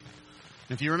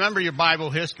If you remember your Bible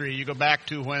history, you go back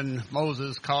to when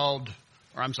God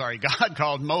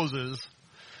called Moses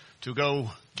to go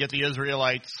get the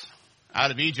Israelites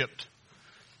out of Egypt.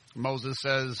 Moses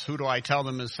says, "Who do I tell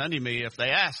them is sending me if they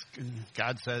ask?" And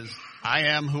God says, "I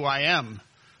am who I am."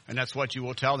 And that's what you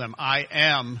will tell them. I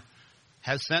am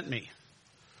has sent me.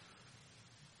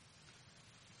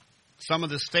 Some of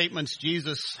the statements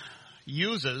Jesus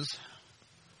uses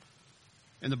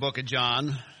in the book of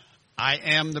John: I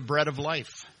am the bread of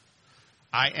life.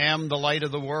 I am the light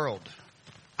of the world.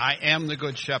 I am the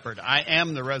good shepherd. I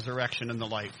am the resurrection and the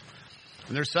life.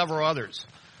 And there's several others.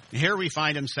 And here we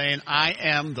find him saying, I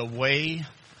am the way,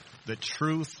 the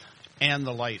truth, and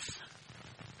the life.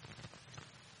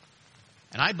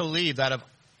 And I believe that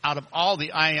out of all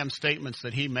the I am statements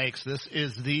that he makes, this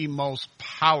is the most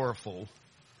powerful,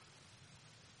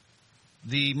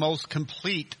 the most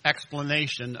complete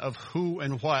explanation of who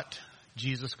and what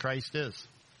Jesus Christ is.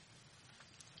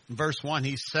 In verse 1,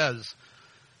 he says,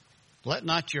 "Let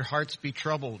not your hearts be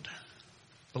troubled.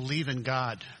 Believe in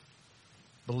God.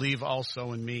 Believe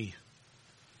also in me."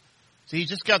 See, he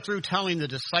just got through telling the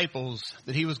disciples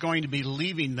that he was going to be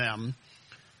leaving them,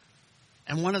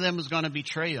 and one of them was going to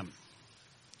betray him.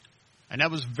 And that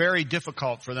was very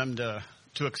difficult for them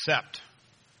to accept.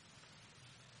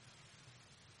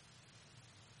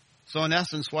 So in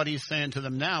essence, what he's saying to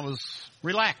them now is,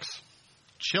 relax,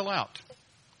 chill out.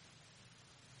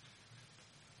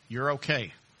 You're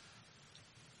okay.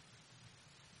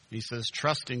 He says,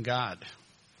 trust in God.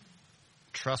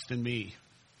 Trust in me,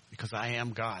 because I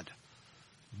am God.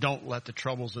 Don't let the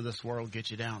troubles of this world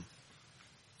get you down.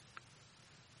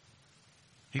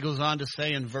 He goes on to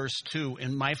say in verse 2,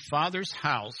 "In my Father's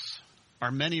house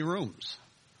are many rooms.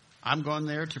 I'm going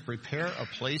there to prepare a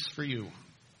place for you."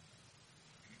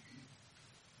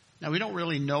 Now, we don't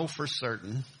really know for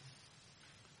certain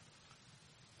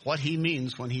what he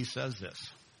means when he says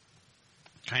this.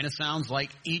 Kind of sounds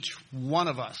like each one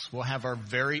of us will have our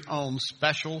very own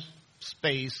special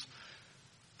space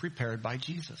prepared by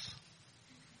Jesus.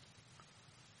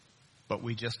 But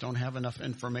we just don't have enough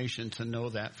information to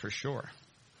know that for sure.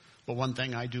 But one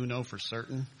thing I do know for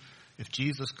certain, if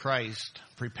Jesus Christ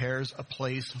prepares a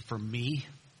place for me,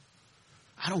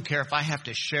 I don't care if I have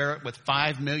to share it with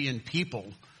 5 million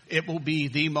people, it will be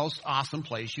the most awesome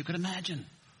place you could imagine,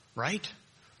 right?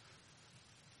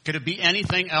 Could it be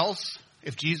anything else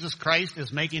if Jesus Christ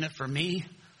is making it for me?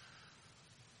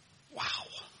 Wow.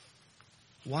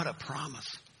 What a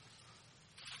promise.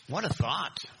 What a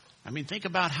thought. I mean, think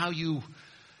about how you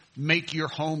make your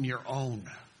home your own.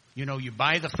 You know, you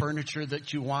buy the furniture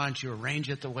that you want, you arrange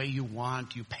it the way you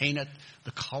want, you paint it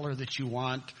the color that you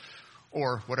want,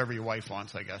 or whatever your wife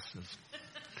wants, I guess.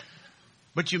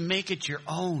 But you make it your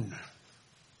own.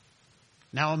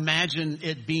 Now imagine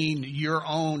it being your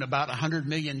own about 100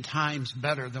 million times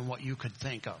better than what you could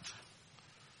think of.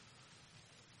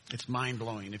 It's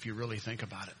mind-blowing if you really think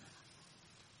about it.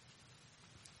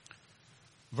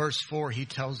 Verse 4, he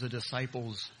tells the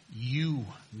disciples, "You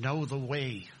know the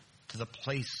way to the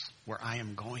place where I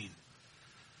am going."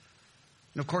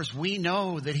 And of course, we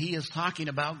know that he is talking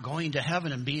about going to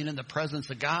heaven and being in the presence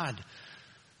of God.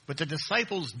 But the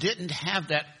disciples didn't have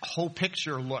that whole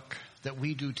picture look that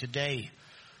we do today.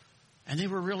 And they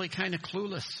were really kind of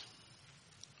clueless.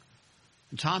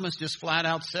 And Thomas just flat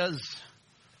out says,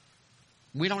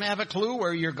 "We don't have a clue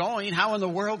where you're going. How in the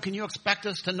world can you expect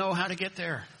us to know how to get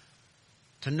there?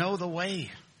 To know the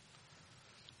way?"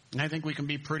 And I think we can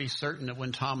be pretty certain that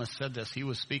when Thomas said this, he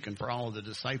was speaking for all of the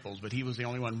disciples, but he was the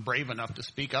only one brave enough to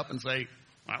speak up and say,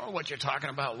 "I don't know what you're talking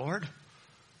about, Lord."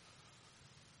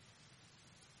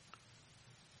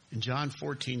 In John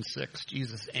 14:6,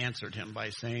 Jesus answered him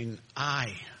by saying,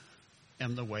 "I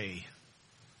am the way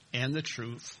and the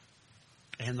truth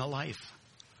and the life.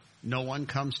 No one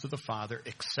comes to the Father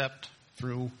except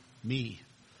through me."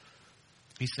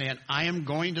 He's saying, I am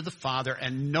going to the Father,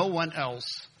 and no one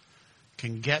else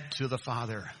can get to the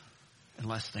Father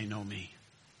unless they know me.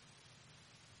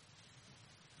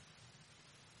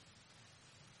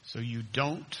 So you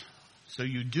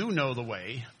do know the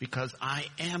way, because I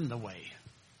am the way,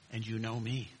 and you know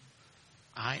me.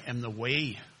 I am the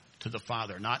way to the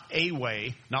Father. Not a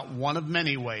way, not one of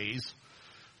many ways,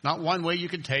 not one way you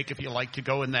can take if you like to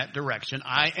go in that direction.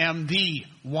 I am the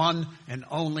one and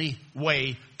only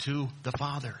way to the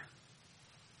Father.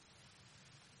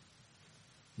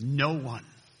 No one,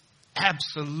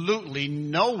 absolutely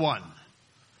no one,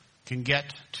 can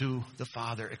get to the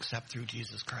Father except through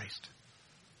Jesus Christ.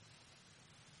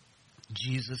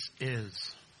 Jesus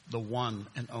is the one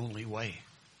and only way.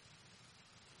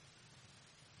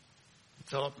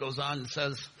 Philip goes on and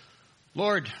says,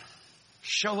 "Lord,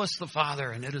 Show us the Father,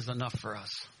 and it is enough for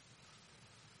us.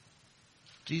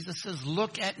 Jesus says,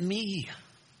 look at me.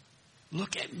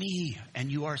 Look at me,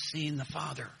 and you are seeing the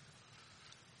Father.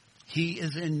 He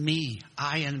is in me.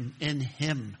 I am in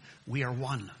him. We are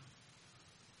one.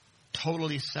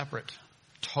 Totally separate.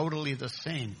 Totally the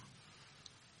same.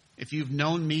 If you've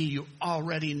known me, you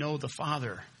already know the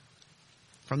Father.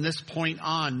 From this point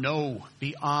on, know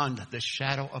beyond the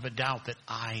shadow of a doubt that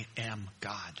I am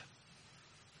God.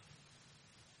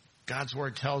 God's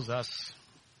word tells us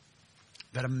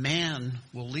that a man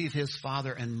will leave his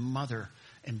father and mother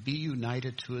and be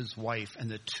united to his wife, and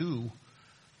the two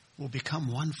will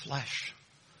become one flesh.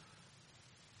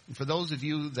 And for those of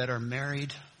you that are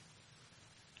married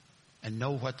and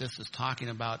know what this is talking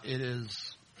about, it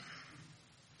is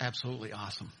absolutely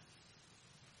awesome.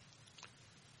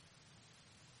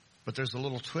 But there's a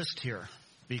little twist here,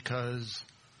 because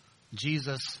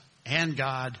Jesus and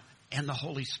God and the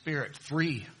Holy Spirit,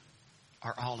 three,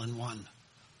 are all in one.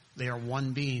 They are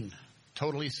one being,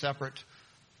 totally separate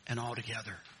and all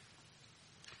together.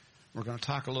 We're going to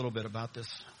talk a little bit about this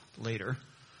later.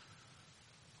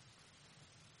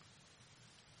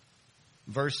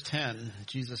 Verse 10,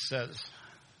 Jesus says,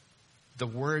 the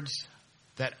words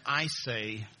that I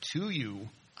say to you,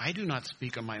 I do not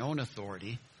speak on my own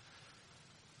authority,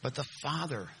 but the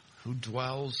Father who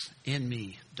dwells in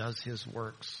me does his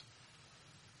works.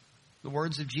 The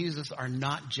words of Jesus are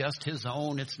not just his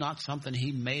own. It's not something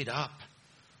he made up.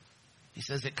 He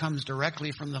says it comes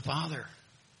directly from the Father.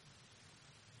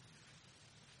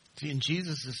 See, in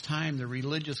Jesus' time, the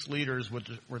religious leaders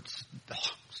were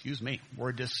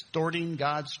distorting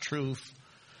God's truth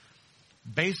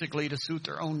basically to suit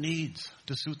their own needs,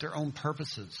 to suit their own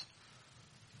purposes.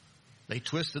 They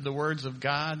twisted the words of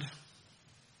God.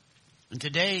 And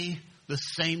today, the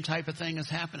same type of thing is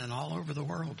happening all over the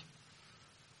world.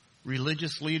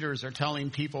 Religious leaders are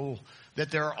telling people that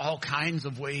there are all kinds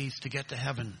of ways to get to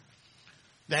heaven.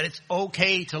 That it's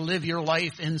okay to live your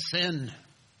life in sin,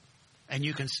 and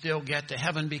you can still get to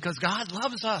heaven because God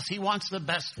loves us. He wants the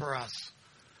best for us.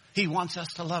 He wants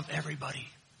us to love everybody.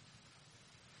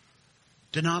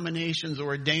 Denominations are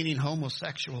ordaining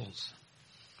homosexuals.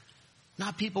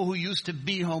 Not people who used to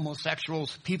be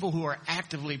homosexuals, people who are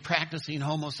actively practicing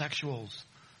homosexuals.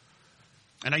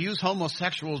 And I use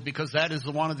homosexuals because that is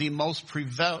one of the most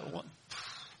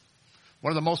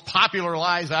popular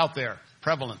lies out there.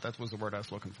 Prevalent, that was the word I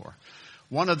was looking for.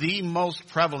 One of the most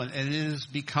prevalent, and it has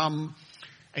become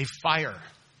a fire.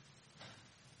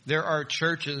 There are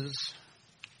churches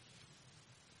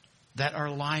that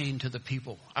are lying to the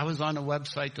people. I was on a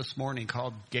website this morning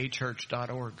called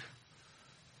gaychurch.org.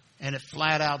 And it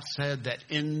flat out said that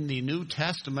in the New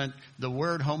Testament, the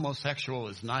word homosexual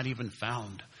is not even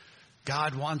found.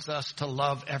 God wants us to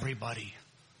love everybody.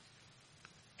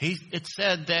 It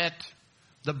said that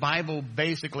the Bible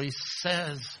basically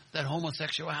says that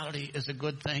homosexuality is a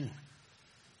good thing.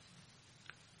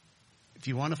 If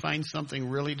you want to find something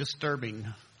really disturbing,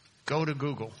 go to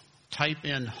Google. Type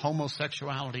in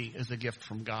homosexuality is a gift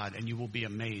from God, and you will be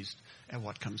amazed at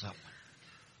what comes up.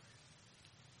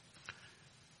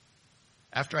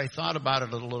 After I thought about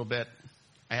it a little bit,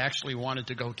 I actually wanted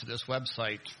to go to this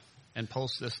website and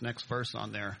post this next verse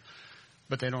on there,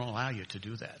 but they don't allow you to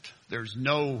do that. There's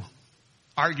no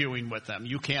arguing with them.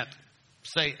 You can't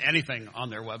say anything on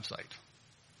their website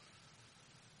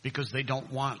because they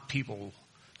don't want people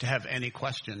to have any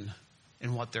question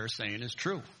in what they're saying is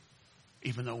true,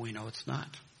 even though we know it's not.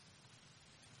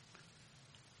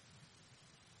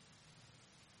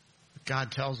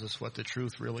 God tells us what the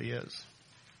truth really is.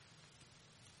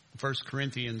 1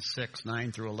 Corinthians 6,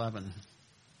 9 through 11.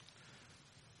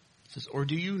 It says, or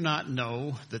do you not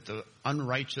know that the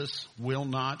unrighteous will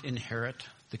not inherit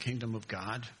the kingdom of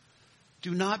God?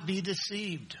 Do not be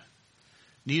deceived.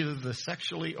 Neither the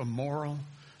sexually immoral,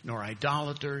 nor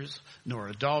idolaters, nor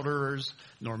adulterers,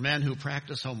 nor men who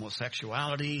practice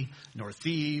homosexuality, nor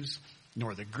thieves,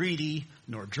 nor the greedy,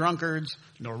 nor drunkards,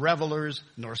 nor revelers,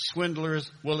 nor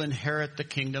swindlers will inherit the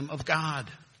kingdom of God.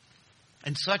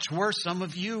 And such were some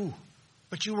of you.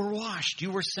 But you were washed,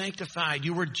 you were sanctified,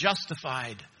 you were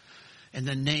justified in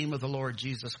the name of the Lord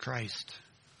Jesus Christ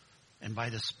and by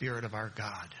the Spirit of our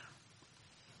God.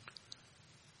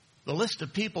 The list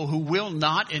of people who will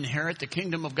not inherit the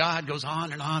kingdom of God goes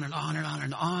on and on and on and on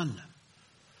and on.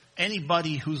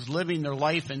 Anybody who's living their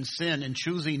life in sin and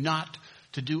choosing not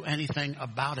to do anything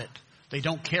about it. They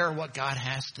don't care what God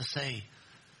has to say.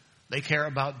 They care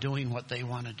about doing what they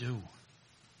want to do.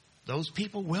 Those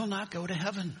people will not go to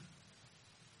heaven.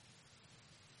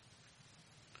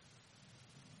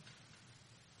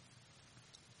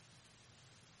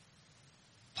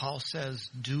 Paul says,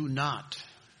 do not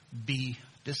be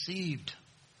deceived.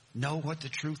 Know what the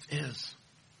truth is.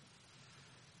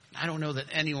 I don't know that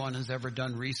anyone has ever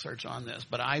done research on this,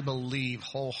 but I believe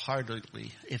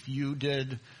wholeheartedly if you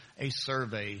did a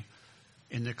survey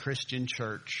in the Christian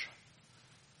church,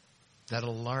 that a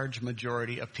large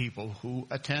majority of people who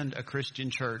attend a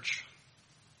Christian church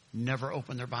never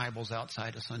open their Bibles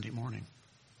outside of Sunday morning.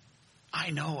 I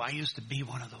know I used to be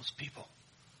one of those people.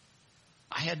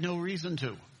 I had no reason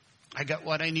to. I got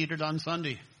what I needed on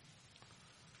Sunday.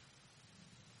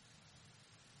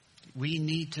 We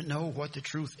need to know what the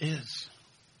truth is.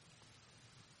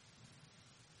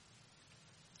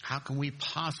 How can we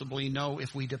possibly know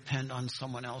if we depend on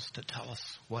someone else to tell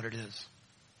us what it is?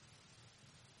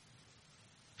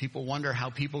 People wonder how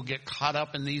people get caught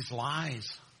up in these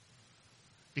lies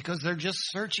because they're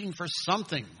just searching for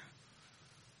something.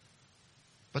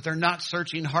 But they're not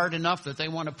searching hard enough that they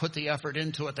want to put the effort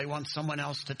into it. They want someone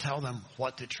else to tell them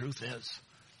what the truth is.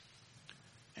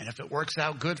 And if it works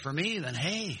out good for me, then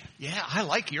hey, yeah, I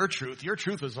like your truth. Your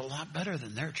truth is a lot better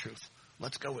than their truth.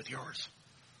 Let's go with yours.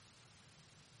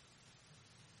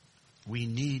 We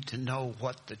need to know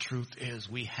what the truth is.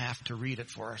 We have to read it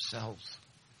for ourselves.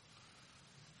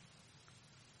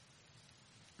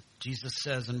 Jesus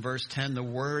says in verse 10, the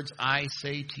words I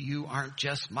say to you aren't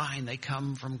just mine. They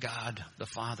come from God the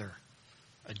Father.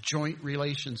 A joint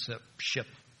relationship.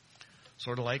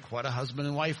 Sort of like what a husband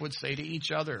and wife would say to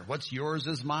each other. What's yours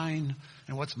is mine,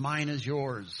 and what's mine is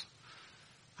yours.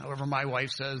 However, my wife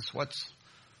says, what's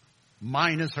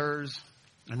mine is hers,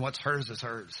 and what's hers is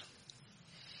hers.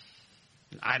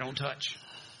 I don't touch.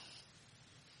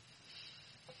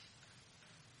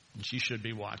 And she should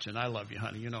be watching. I love you,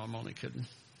 honey. You know I'm only kidding.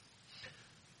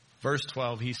 Verse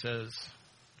 12, he says,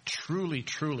 truly,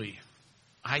 truly,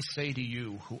 I say to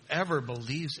you, whoever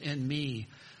believes in me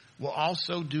will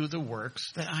also do the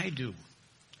works that I do.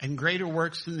 And greater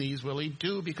works than these will he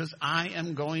do, because I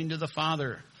am going to the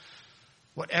Father.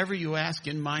 Whatever you ask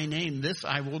in my name, this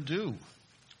I will do,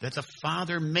 that the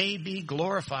Father may be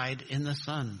glorified in the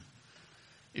Son.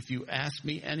 If you ask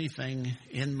me anything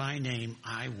in my name,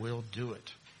 I will do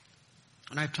it.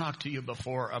 And I've talked to you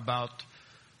before about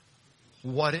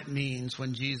what it means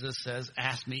when Jesus says,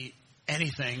 ask me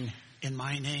anything in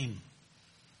my name.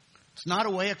 It's not a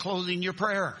way of closing your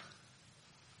prayer.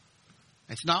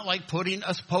 It's not like putting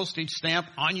a postage stamp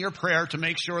on your prayer to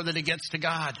make sure that it gets to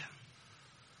God.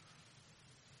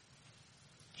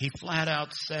 He flat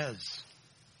out says,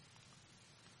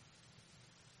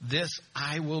 this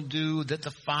I will do that the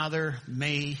Father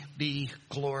may be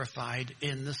glorified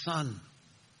in the Son.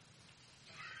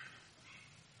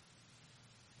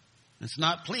 It's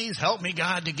not, please help me,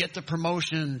 God, to get the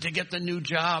promotion, to get the new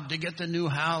job, to get the new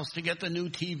house, to get the new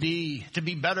TV, to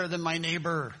be better than my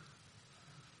neighbor.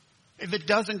 If it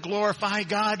doesn't glorify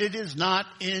God, it is not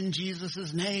in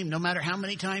Jesus' name, no matter how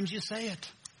many times you say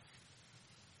it.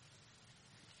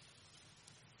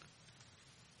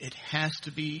 It has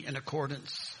to be in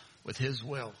accordance with His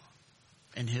will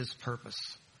and His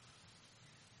purpose.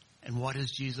 And what is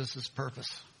Jesus'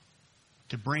 purpose?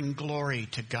 To bring glory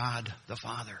to God the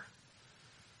Father.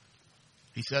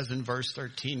 He says in verse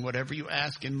 13, whatever you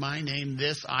ask in my name,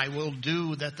 this I will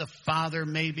do, that the Father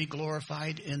may be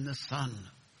glorified in the Son.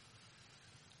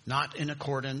 Not in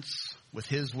accordance with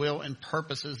His will and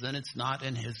purposes, then it's not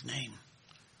in His name.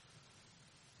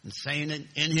 And saying it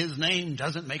in His name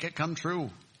doesn't make it come true.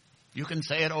 You can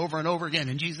say it over and over again,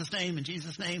 in Jesus' name, in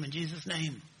Jesus' name, in Jesus'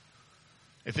 name.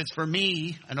 If it's for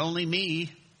me and only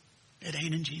me, it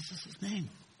ain't in Jesus' name.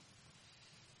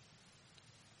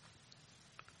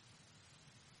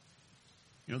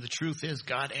 You know, the truth is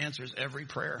God answers every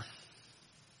prayer.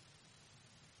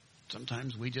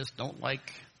 Sometimes we just don't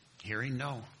like hearing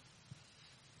no.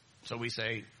 So we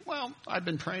say, well, I've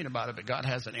been praying about it, but God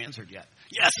hasn't answered yet.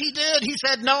 Yes, He did. He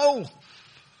said no.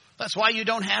 That's why you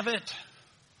don't have it.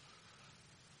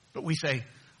 But we say,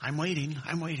 I'm waiting.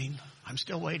 I'm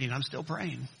still waiting. I'm still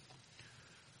praying.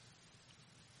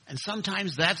 And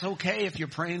sometimes that's okay if you're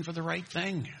praying for the right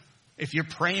thing. If you're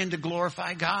praying to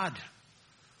glorify God.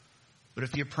 But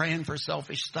if you're praying for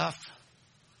selfish stuff,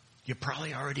 you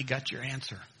probably already got your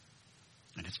answer.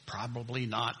 And it's probably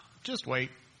not, just wait,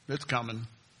 it's coming.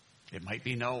 It might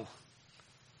be no.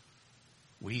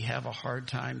 We have a hard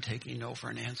time taking no for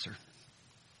an answer.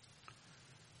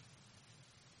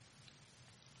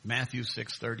 Matthew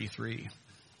 6:33,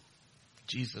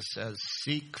 Jesus says,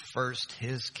 seek first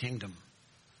His kingdom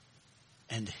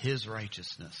and His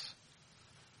righteousness.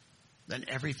 Then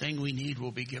everything we need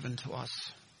will be given to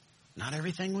us. Not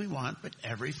everything we want, but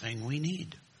everything we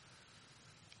need.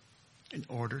 In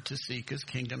order to seek His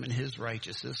kingdom and His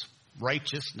righteousness,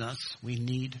 righteousness, we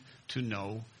need to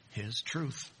know his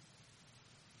truth.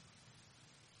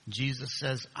 Jesus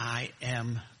says, I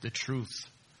am the truth,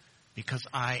 because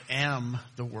I am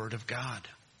the Word of God.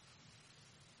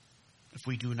 If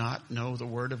we do not know the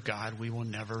Word of God, we will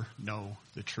never know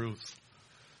the truth.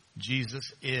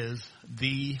 Jesus is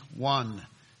the one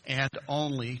and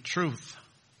only truth.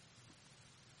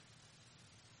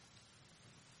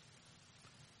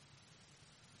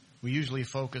 We usually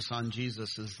focus on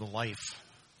Jesus as the life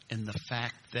and the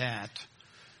fact that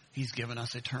he's given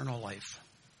us eternal life.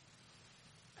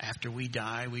 After we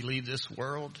die, we leave this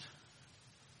world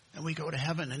and we go to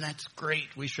heaven, and that's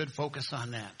great. We should focus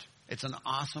on that. It's an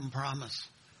awesome promise.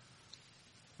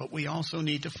 But we also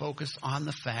need to focus on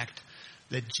the fact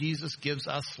that Jesus gives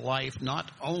us life not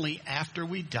only after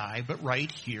we die, but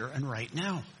right here and right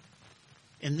now,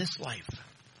 in this life.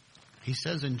 He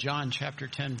says in John chapter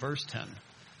 10, verse 10,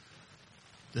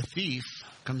 the thief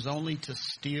comes only to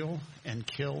steal and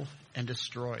kill and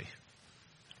destroy.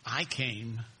 I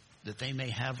came that they may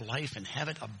have life and have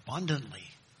it abundantly.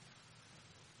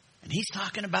 And he's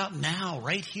talking about now,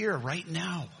 right here, right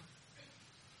now.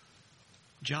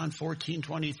 John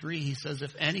 14:23, he says,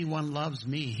 if anyone loves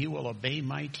me, he will obey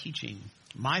my teaching.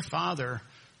 My Father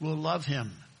will love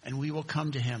him, and we will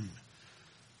come to him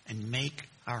and make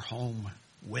our home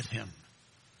with him.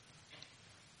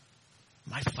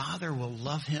 My Father will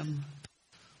love him.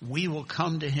 We will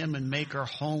come to him and make our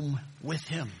home with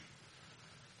him.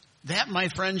 That, my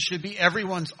friends, should be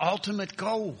everyone's ultimate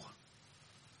goal.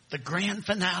 The grand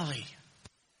finale.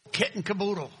 Kit and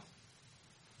caboodle.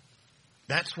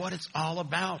 That's what it's all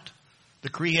about. The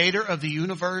creator of the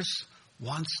universe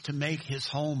wants to make his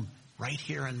home right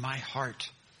here in my heart.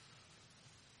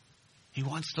 He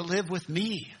wants to live with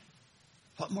me.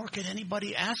 What more could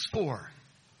anybody ask for?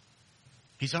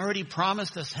 He's already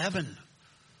promised us heaven.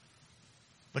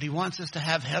 But he wants us to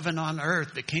have heaven on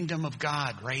earth, the kingdom of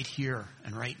God, right here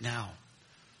and right now.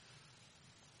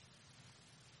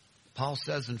 Paul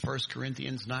says in 1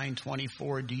 Corinthians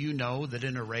 9:24, do you know that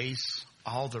in a race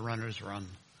all the runners run,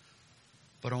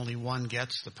 but only one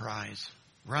gets the prize?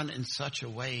 Run in such a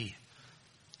way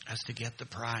as to get the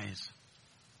prize.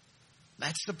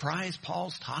 That's the prize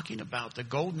Paul's talking about, the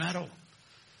gold medal.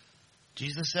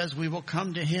 Jesus says we will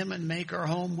come to him and make our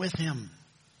home with him.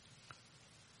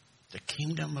 The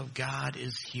kingdom of God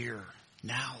is here,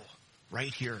 now,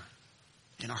 right here,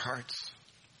 in our hearts.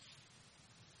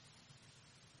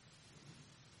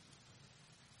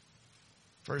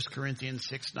 First Corinthians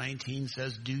 6:19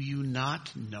 says, do you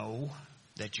not know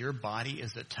that your body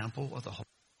is a temple of the Holy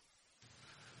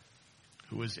Spirit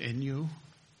who is in you,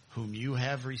 whom you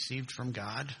have received from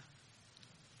God?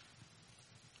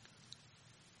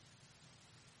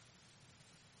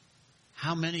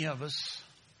 How many of us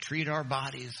treat our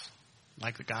bodies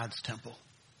like the God's temple?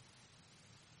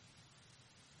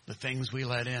 The things we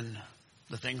let in,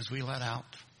 the things we let out.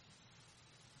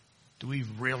 Do we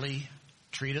really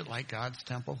treat it like God's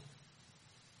temple?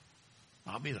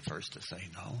 I'll be the first to say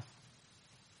no.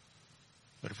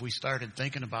 But if we started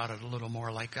thinking about it a little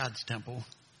more like God's temple,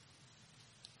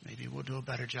 maybe we'll do a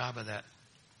better job of that.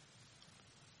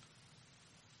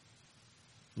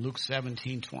 Luke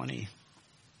 17:20.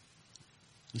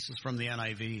 This is from the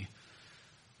NIV. It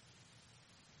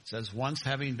says, once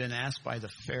having been asked by the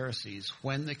Pharisees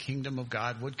when the kingdom of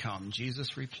God would come,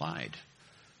 Jesus replied,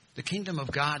 the kingdom of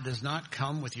God does not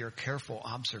come with your careful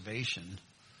observation,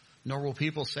 nor will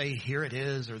people say, here it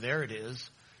is or there it is,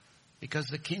 because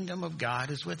the kingdom of God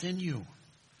is within you.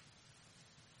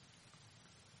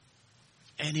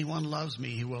 If anyone loves me,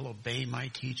 he will obey my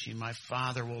teaching. My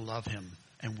Father will love him,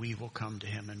 and we will come to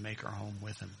him and make our home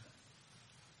with him.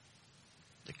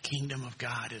 The kingdom of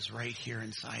God is right here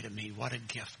inside of me. What a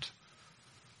gift.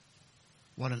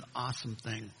 What an awesome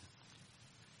thing.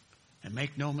 And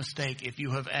make no mistake, if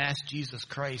you have asked Jesus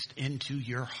Christ into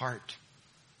your heart,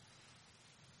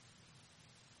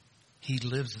 he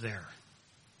lives there.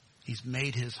 He's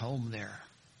made his home there.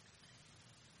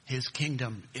 His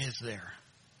kingdom is there.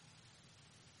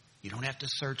 You don't have to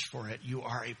search for it. You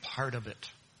are a part of it.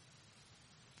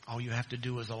 All you have to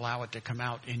do is allow it to come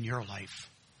out in your life.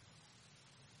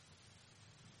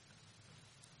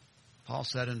 Paul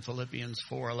said in Philippians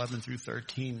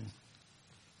 4:11-13,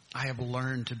 I have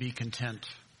learned to be content,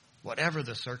 whatever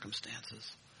the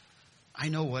circumstances. I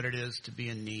know what it is to be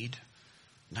in need,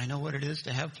 and I know what it is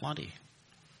to have plenty.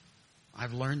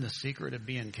 I've learned the secret of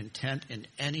being content in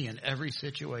any and every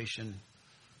situation,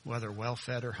 whether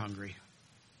well-fed or hungry,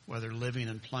 whether living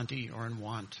in plenty or in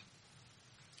want.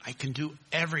 I can do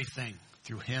everything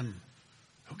through him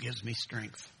who gives me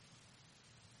strength.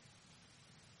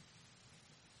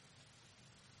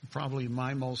 Probably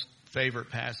my most favorite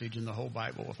passage in the whole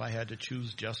Bible, if I had to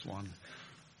choose just one.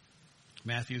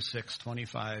 Matthew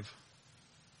 6:25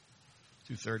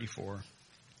 through 34.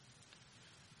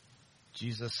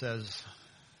 Jesus says,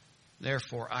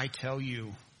 "Therefore I tell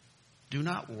you, do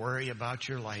not worry about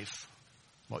your life,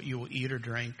 what you will eat or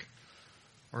drink,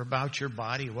 or about your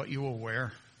body, what you will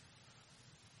wear.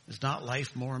 Is not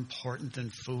life more important than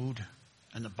food,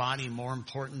 and the body more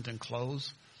important than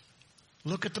clothes?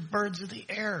 Look at the birds of the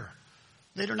air.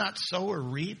 They do not sow or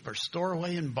reap or store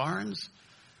away in barns,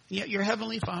 and yet your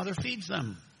heavenly Father feeds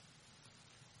them.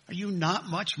 Are you not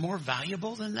much more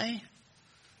valuable than they?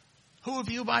 Who of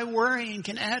you by worrying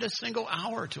can add a single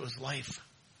hour to his life?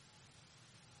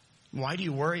 Why do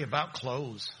you worry about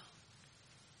clothes?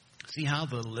 See how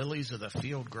the lilies of the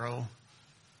field grow?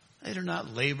 They do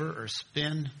not labor or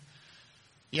spin.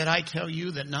 Yet I tell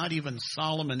you that not even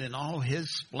Solomon in all his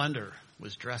splendor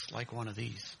was dressed like one of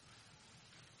these.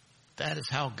 That is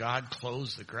how God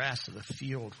clothes the grass of the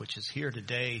field, which is here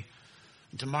today,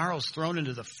 and tomorrow is thrown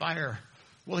into the fire.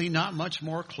 Will he not much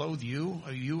more clothe you,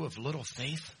 O you of little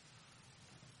faith?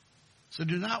 So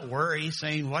do not worry,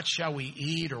 saying, what shall we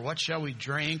eat, or what shall we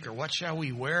drink, or what shall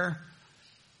we wear?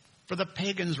 For the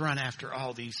pagans run after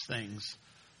all these things,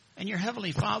 and your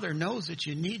heavenly Father knows that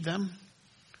you need them.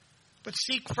 But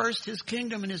seek first his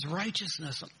kingdom and his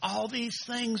righteousness, and all these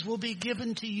things will be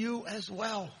given to you as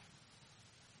well.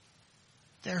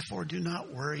 Therefore do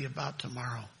not worry about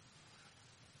tomorrow,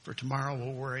 for tomorrow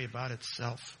will worry about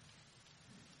itself.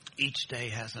 Each day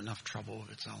has enough trouble of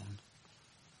its own.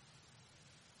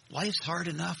 Life's hard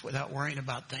enough without worrying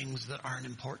about things that aren't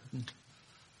important,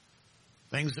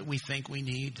 things that we think we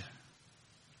need.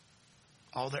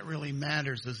 All that really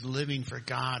matters is living for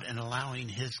God and allowing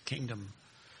his kingdom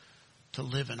to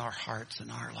live in our hearts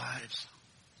and our lives.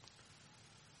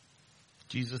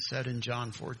 Jesus said in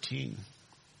John 14,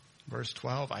 verse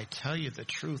 12, I tell you the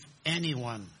truth,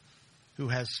 anyone who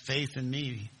has faith in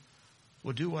me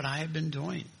will do what I have been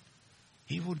doing.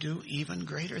 He will do even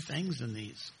greater things than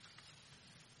these.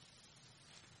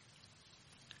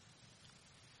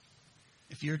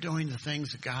 If you're doing the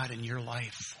things of God in your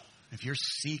life, if you're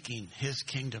seeking his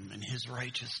kingdom and his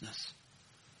righteousness,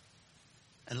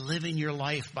 and living your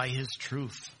life by his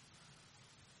truth,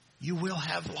 you will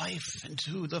have life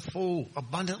into the full,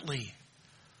 abundantly.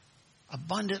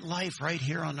 Abundant life right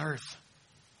here on earth.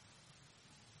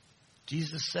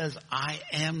 Jesus says, I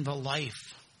am the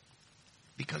life,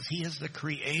 because he is the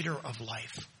creator of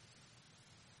life.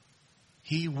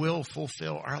 He will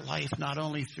fulfill our life not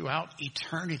only throughout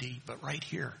eternity, but right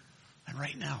here and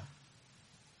right now.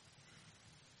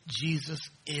 Jesus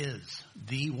is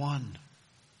the one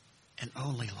and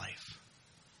only life.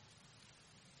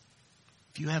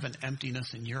 If you have an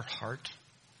emptiness in your heart,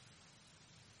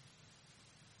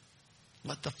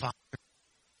 let the Father,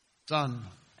 Son,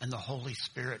 and the Holy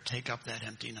Spirit take up that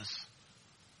emptiness.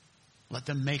 Let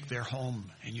them make their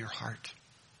home in your heart.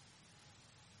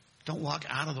 Don't walk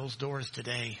out of those doors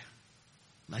today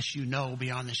unless you know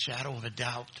beyond the shadow of a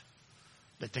doubt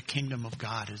that the kingdom of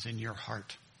God is in your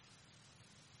heart.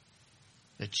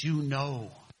 That you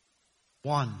know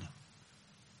one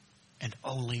and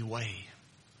only way,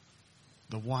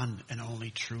 the one and only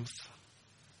truth,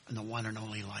 and the one and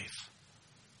only life.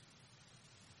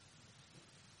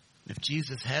 If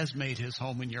Jesus has made his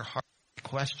home in your heart, my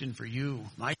question for you,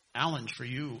 my challenge for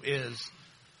you is,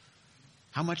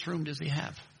 how much room does he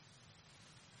have?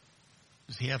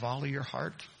 Does he have all of your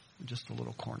heart or just a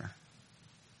little corner?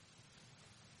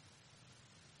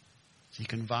 Is he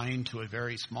confined to a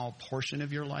very small portion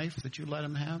of your life that you let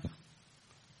him have?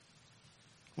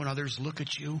 When others look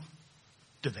at you,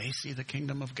 do they see the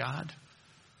kingdom of God?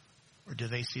 Or do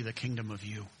they see the kingdom of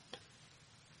you?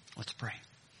 Let's pray.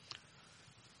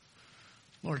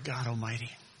 Lord God Almighty,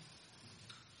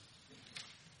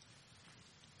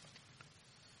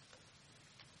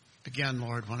 again,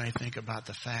 Lord, when I think about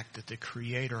the fact that the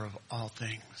creator of all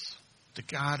things, the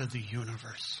God of the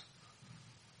universe,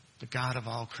 the God of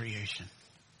all creation,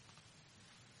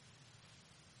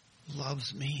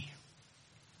 loves me,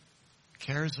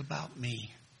 cares about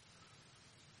me,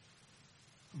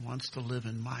 wants to live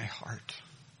in my heart,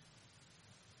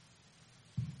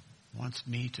 wants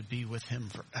me to be with him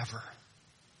forever.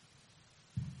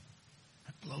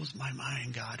 It blows my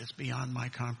mind, God. It's beyond my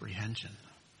comprehension.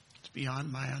 It's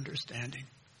beyond my understanding.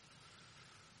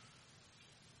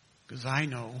 Because I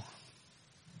know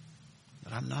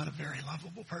that I'm not a very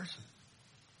lovable person.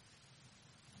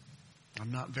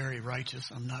 I'm not very righteous.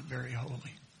 I'm not very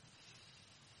holy.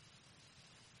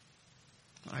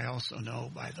 I also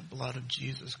know by the blood of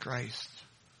Jesus Christ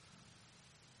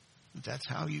that that's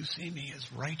how you see me,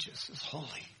 as righteous, as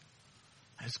holy.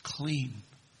 as clean.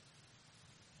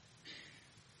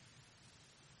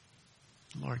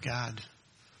 Lord God,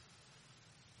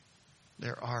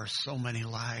 there are so many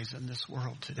lies in this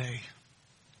world today.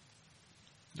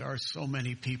 There are so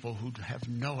many people who have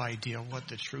no idea what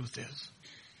the truth is.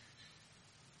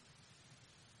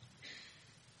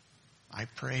 I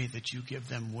pray that you give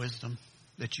them wisdom,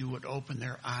 that you would open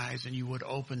their eyes and you would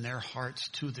open their hearts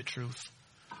to the truth.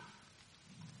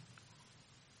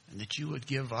 And that you would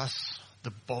give us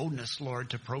the boldness, Lord,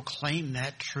 to proclaim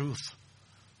that truth.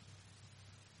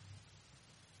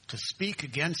 To speak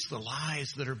against the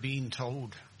lies that are being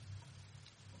told.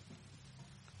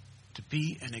 To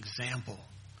be an example.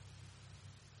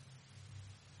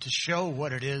 To show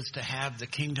what it is to have the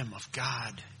kingdom of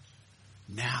God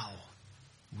now,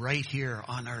 right here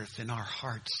on earth, in our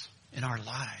hearts, in our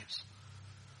lives.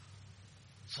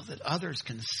 So that others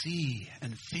can see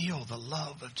and feel the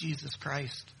love of Jesus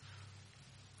Christ.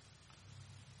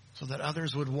 So that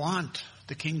others would want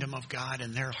the kingdom of God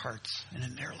in their hearts and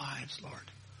in their lives,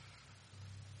 Lord.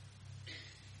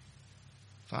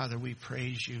 Father, we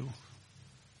praise you,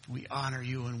 we honor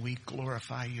you, and we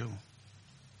glorify you.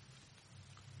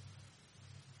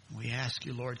 We ask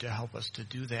you, Lord, to help us to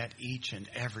do that each and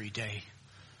every day.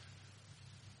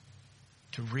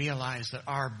 To realize that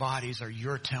our bodies are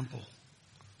your temple.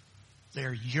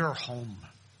 They're your home.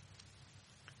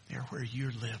 They're where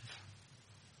you live.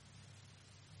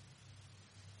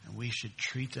 And we should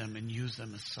treat them and use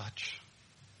them as such.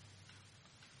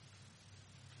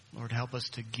 Lord, help us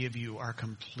to give you our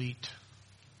complete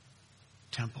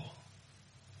temple.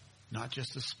 Not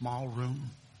just a small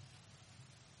room.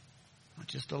 Not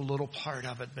just a little part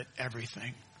of it, but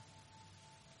everything.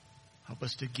 Help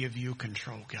us to give you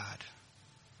control, God.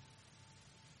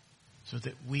 So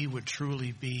that we would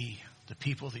truly be the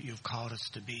people that you've called us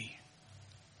to be.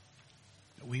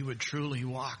 That we would truly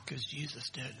walk as Jesus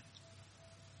did.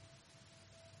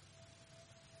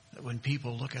 That when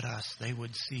people look at us, they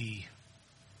would see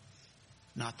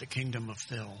not the kingdom of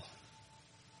Phil,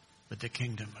 but the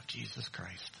kingdom of Jesus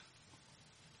Christ.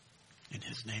 In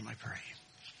his name I pray.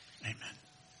 Amen.